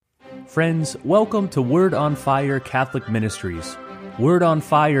Friends, welcome to Word on Fire Catholic Ministries. Word on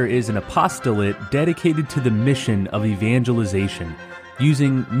Fire is an apostolate dedicated to the mission of evangelization,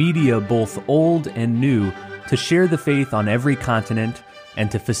 using media both old and new to share the faith on every continent and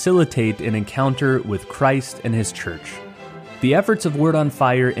to facilitate an encounter with Christ and His Church. The efforts of Word on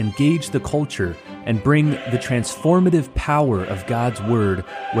Fire engage the culture and bring the transformative power of God's Word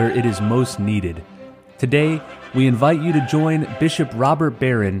where it is most needed. Today, we invite you to join Bishop Robert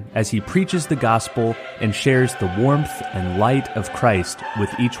Barron as he preaches the gospel and shares the warmth and light of Christ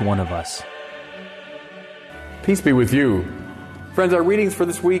with each one of us. Peace be with you. Friends, our readings for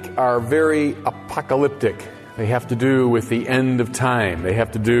this week are very apocalyptic. They have to do with the end of time. They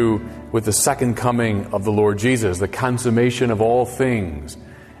have to do with the second coming of the Lord Jesus, the consummation of all things.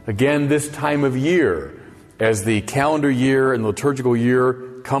 Again, this time of year, as the calendar year and liturgical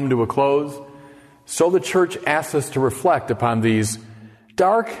year come to a close, so the Church asks us to reflect upon these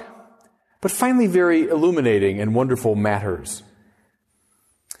dark, but finally very illuminating and wonderful matters.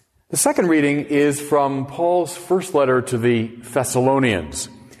 The second reading is from Paul's first letter to the Thessalonians,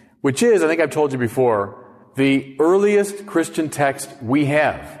 which is, I think I've told you before, the earliest Christian text we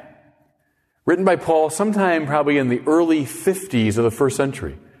have. Written by Paul sometime probably in the early 50s of the first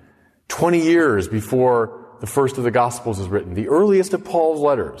century, 20 years before the first of the Gospels is written, the earliest of Paul's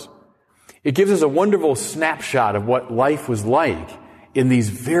letters. It gives us a wonderful snapshot of what life was like in these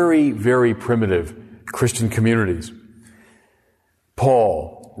very, very primitive Christian communities.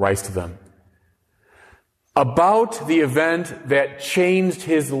 Paul writes to them about the event that changed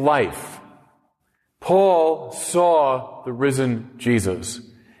his life. Paul saw the risen Jesus,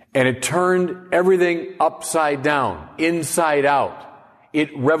 and it turned everything upside down, inside out.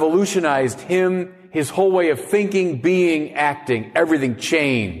 It revolutionized him, his whole way of thinking, being, acting. Everything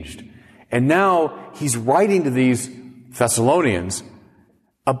changed. And now he's writing to these Thessalonians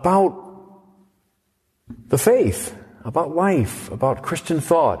about the faith, about life, about Christian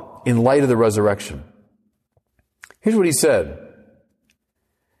thought in light of the resurrection. Here's what he said.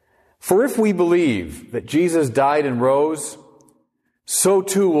 For if we believe that Jesus died and rose, so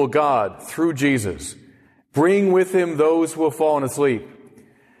too will God, through Jesus, bring with him those who have fallen asleep.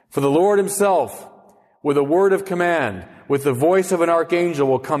 For the Lord himself, with a word of command, with the voice of an archangel,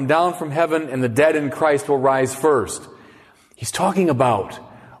 will come down from heaven, and the dead in Christ will rise first. He's talking about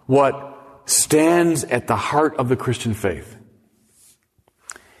what stands at the heart of the Christian faith.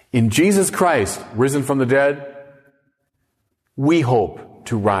 In Jesus Christ, risen from the dead, we hope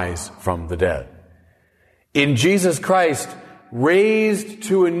to rise from the dead. In Jesus Christ, raised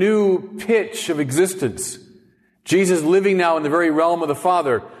to a new pitch of existence, Jesus living now in the very realm of the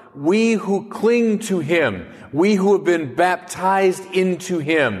Father, we who cling to Him, we who have been baptized into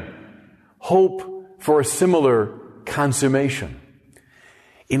Him, hope for a similar consummation.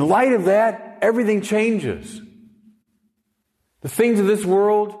 In light of that, everything changes. The things of this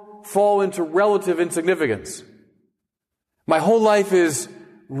world fall into relative insignificance. My whole life is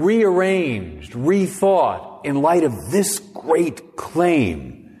rearranged, rethought in light of this great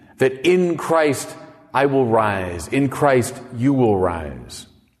claim that in Christ I will rise, in Christ you will rise.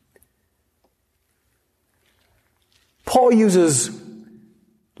 Paul uses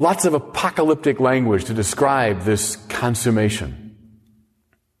lots of apocalyptic language to describe this consummation.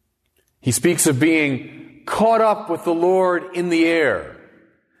 He speaks of being caught up with the Lord in the air.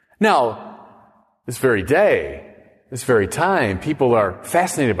 Now, this very day, this very time, people are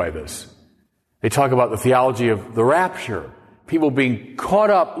fascinated by this. They talk about the theology of the rapture, people being caught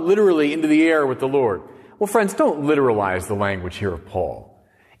up literally into the air with the Lord. Well, friends, don't literalize the language here of Paul.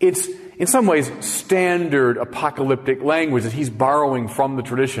 It's, in some ways, standard apocalyptic language that he's borrowing from the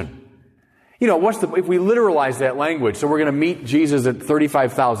tradition. You know, if we literalize that language, so we're going to meet Jesus at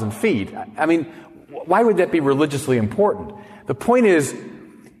 35,000 feet, I mean, why would that be religiously important? The point is,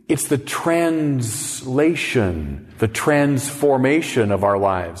 it's the translation, the transformation of our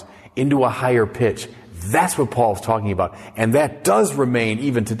lives into a higher pitch. That's what Paul's talking about. And that does remain,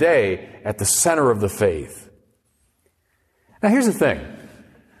 even today, at the center of the faith. Now, here's the thing.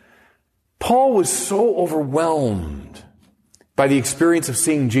 Paul was so overwhelmed by the experience of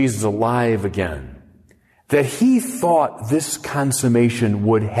seeing Jesus alive again that he thought this consummation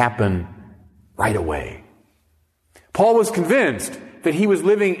would happen right away. Paul was convinced that he was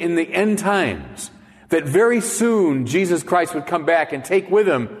living in the end times, that very soon Jesus Christ would come back and take with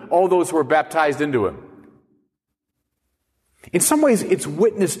him all those who were baptized into him. In some ways, it's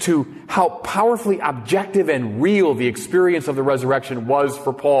witness to how powerfully objective and real the experience of the resurrection was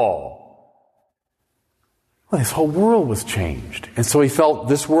for Paul. Well, his whole world was changed. And so he felt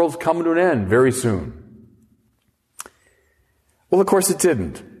this world's coming to an end very soon. Well, of course it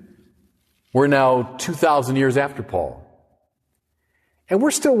didn't. We're now 2,000 years after Paul. And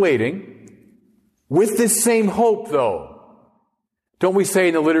we're still waiting with this same hope, though. Don't we say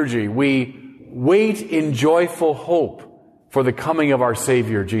in the liturgy, we wait in joyful hope for the coming of our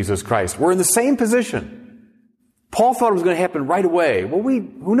Savior, Jesus Christ. We're in the same position. Paul thought it was going to happen right away. Well,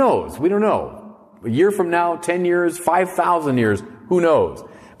 who knows? We don't know. A year from now, 10 years, 5,000 years, who knows?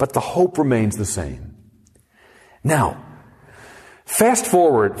 But the hope remains the same. Now, fast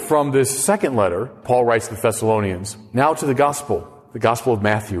forward from this second letter, Paul writes to the Thessalonians, now to the Gospel of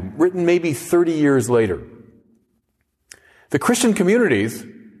Matthew, written maybe 30 years later. The Christian communities,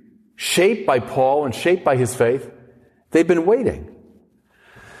 shaped by Paul and shaped by his faith, they've been waiting,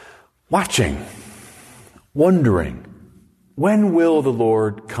 watching, wondering, when will the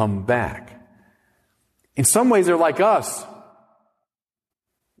Lord come back? In some ways, they're like us,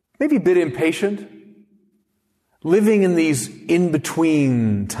 maybe a bit impatient, living in these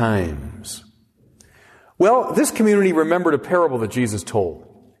in-between times. Well, this community remembered a parable that Jesus told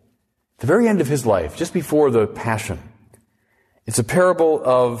at the very end of his life, just before the Passion. It's a parable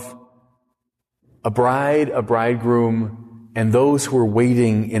of a bride, a bridegroom, and those who are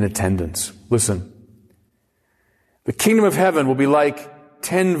waiting in attendance. Listen. The kingdom of heaven will be like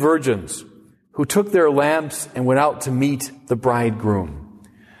 10 virgins who took their lamps and went out to meet the bridegroom.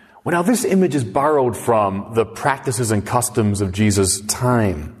 Well, now this image is borrowed from the practices and customs of Jesus'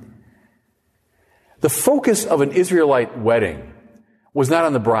 time. The focus of an Israelite wedding was not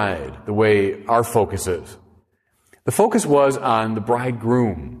on the bride, the way our focus is. The focus was on the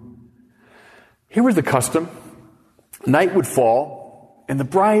bridegroom. Here was the custom. Night would fall, and the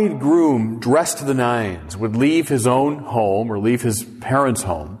bridegroom, dressed to the nines, would leave his own home or leave his parents'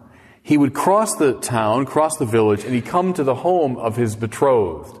 home. He would cross the town, cross the village, and he'd come to the home of his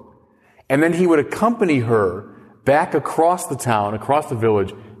betrothed. And then he would accompany her back across the town, across the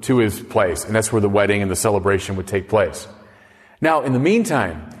village, to his place. And that's where the wedding and the celebration would take place. Now, in the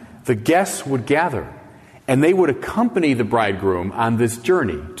meantime, the guests would gather, and they would accompany the bridegroom on this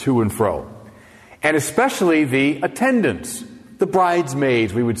journey to and fro. And especially the attendants, the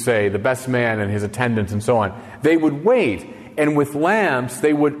bridesmaids, we would say, the best man and his attendants and so on. They would wait, and with lamps,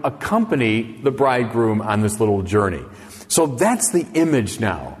 they would accompany the bridegroom on this little journey. So that's the image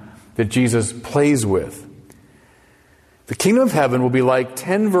now that Jesus plays with. The kingdom of heaven will be like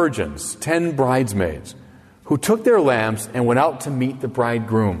 10 virgins, 10 bridesmaids, who took their lamps and went out to meet the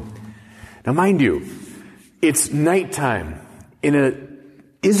bridegroom. Now, mind you, it's nighttime in an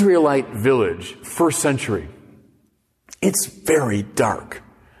Israelite village, first century. It's very dark.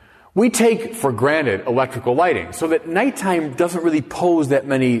 We take for granted electrical lighting, so that nighttime doesn't really pose that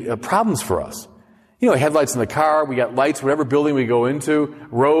many problems for us. You know, headlights in the car, we got lights, whatever building we go into,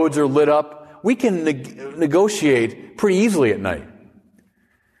 roads are lit up. We can negotiate pretty easily at night.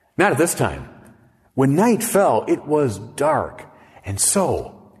 Not at this time. When night fell, it was dark. And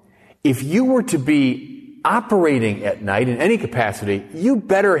so, if you were to be operating at night in any capacity, you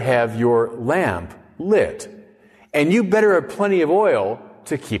better have your lamp lit. And you better have plenty of oil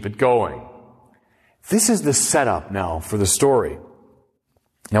to keep it going. This is the setup now for the story.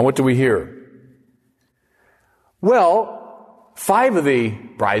 Now, what do we hear? Well, 5 of the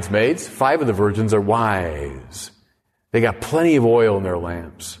bridesmaids, 5 of the virgins are wise. They got plenty of oil in their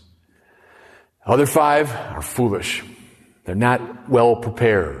lamps. Other 5 are foolish. They're not well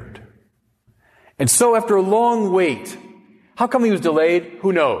prepared. And so after a long wait, how come he was delayed?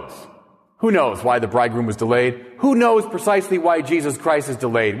 Who knows? Who knows why the bridegroom was delayed? Who knows precisely why Jesus Christ is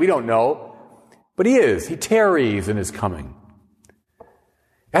delayed? We don't know. But he is. He tarries in his coming.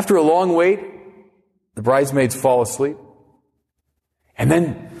 After a long wait, the bridesmaids fall asleep. And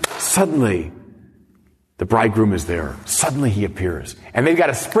then suddenly, the bridegroom is there. Suddenly he appears. And they've got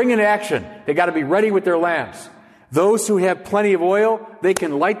to spring into action. They've got to be ready with their lamps. Those who have plenty of oil, they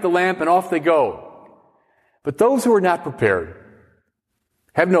can light the lamp and off they go. But those who are not prepared,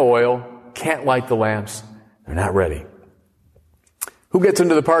 have no oil, can't light the lamps, they're not ready. Who gets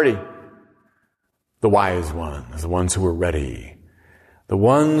into the party? The wise ones, the ones who were ready. The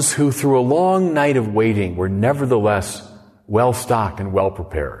ones who, through a long night of waiting, were nevertheless well-stocked and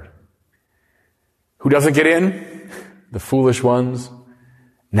well-prepared. Who doesn't get in? The foolish ones,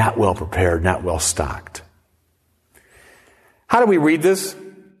 not well-prepared, not well-stocked. How do we read this?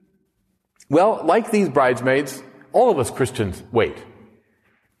 Well, like these bridesmaids, all of us Christians wait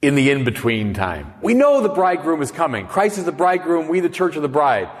in the in-between time. We know the bridegroom is coming. Christ is the bridegroom, we the church are the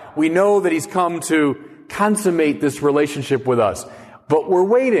bride. We know that he's come to consummate this relationship with us. But we're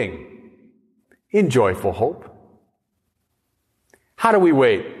waiting in joyful hope. How do we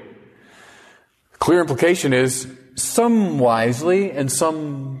wait? Clear implication is some wisely and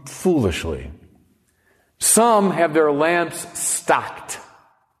some foolishly. Some have their lamps stocked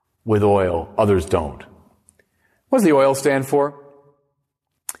with oil, others don't. What does the oil stand for?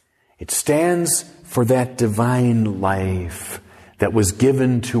 It stands for that divine life that was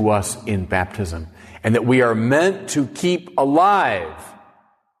given to us in baptism and that we are meant to keep alive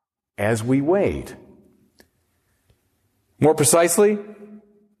as we wait. More precisely, it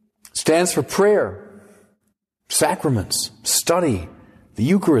stands for prayer, sacraments, study, the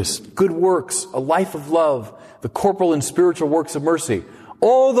Eucharist, good works, a life of love, the corporal and spiritual works of mercy.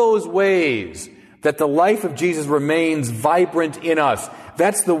 All those ways that the life of Jesus remains vibrant in us.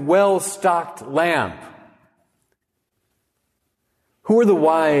 That's the well-stocked lamp. Who are the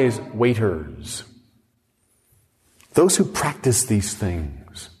wise waiters? Those who practice these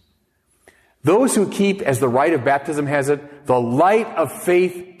things. Those who keep, as the rite of baptism has it, the light of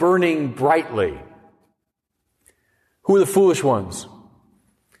faith burning brightly. Who are the foolish ones?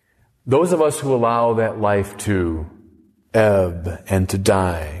 Those of us who allow that life to ebb and to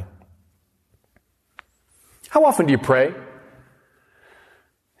die. How often do you pray?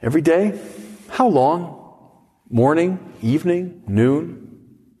 Every day? How long? Morning, evening, noon?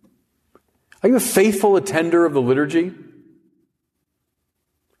 Are you a faithful attender of the liturgy?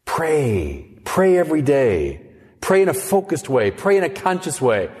 Pray. Pray every day. Pray in a focused way. Pray in a conscious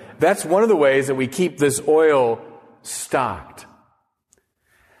way. That's one of the ways that we keep this oil stocked.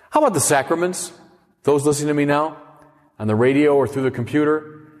 How about the sacraments? Those listening to me now, on the radio or through the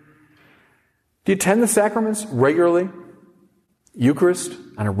computer. Do you attend the sacraments regularly? Eucharist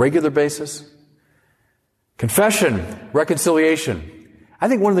on a regular basis? Confession, reconciliation. I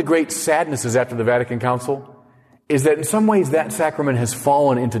think one of the great sadnesses after the Vatican Council is that in some ways that sacrament has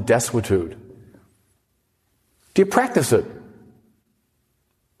fallen into desuetude. Do you practice it?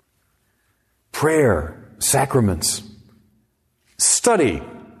 Prayer, sacraments, study.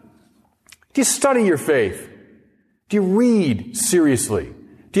 Do you study your faith? Do you read seriously?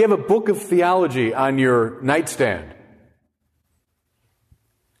 Do you have a book of theology on your nightstand?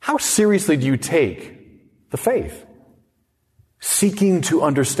 How seriously do you take the faith? Seeking to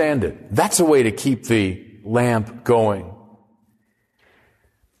understand it. That's a way to keep the lamp going.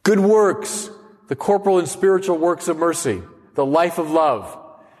 Good works, the corporal and spiritual works of mercy, the life of love.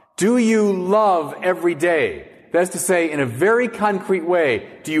 Do you love every day? That is to say, in a very concrete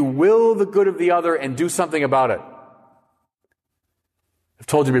way, do you will the good of the other and do something about it? I've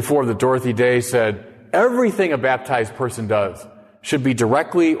told you before that Dorothy Day said, everything a baptized person does should be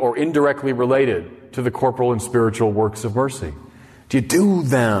directly or indirectly related to the corporal and spiritual works of mercy. Do you do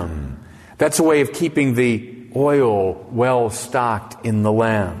them? That's a way of keeping the oil well stocked in the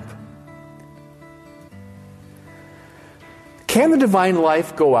lamp. Can the divine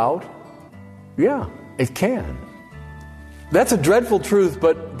life go out? Yeah, it can. That's a dreadful truth,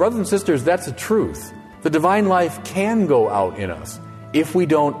 but brothers and sisters, that's a truth. The divine life can go out in us if we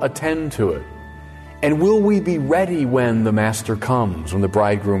don't attend to it. And will we be ready when the master comes, when the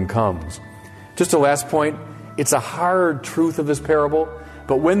bridegroom comes? Just a last point. It's a hard truth of this parable,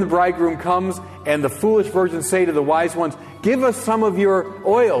 but when the bridegroom comes and the foolish virgins say to the wise ones, give us some of your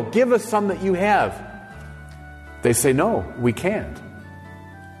oil, give us some that you have. They say, no, we can't.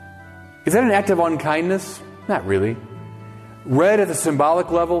 Is that an act of unkindness? Not really. Read at the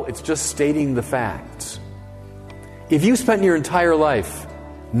symbolic level, it's just stating the facts. If you spent your entire life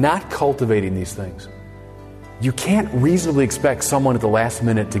not cultivating these things, you can't reasonably expect someone at the last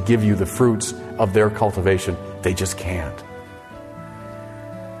minute to give you the fruits of their cultivation. They just can't.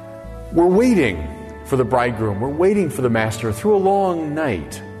 We're waiting for the bridegroom. We're waiting for the master through a long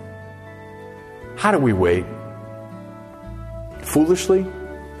night. How do we wait? Foolishly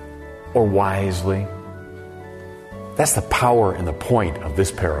or wisely? That's the power and the point of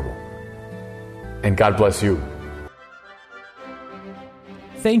this parable. And God bless you.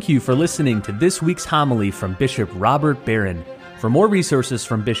 Thank you for listening to this week's homily from Bishop Robert Barron. For more resources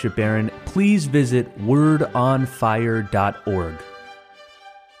from Bishop Barron, please visit wordonfire.org.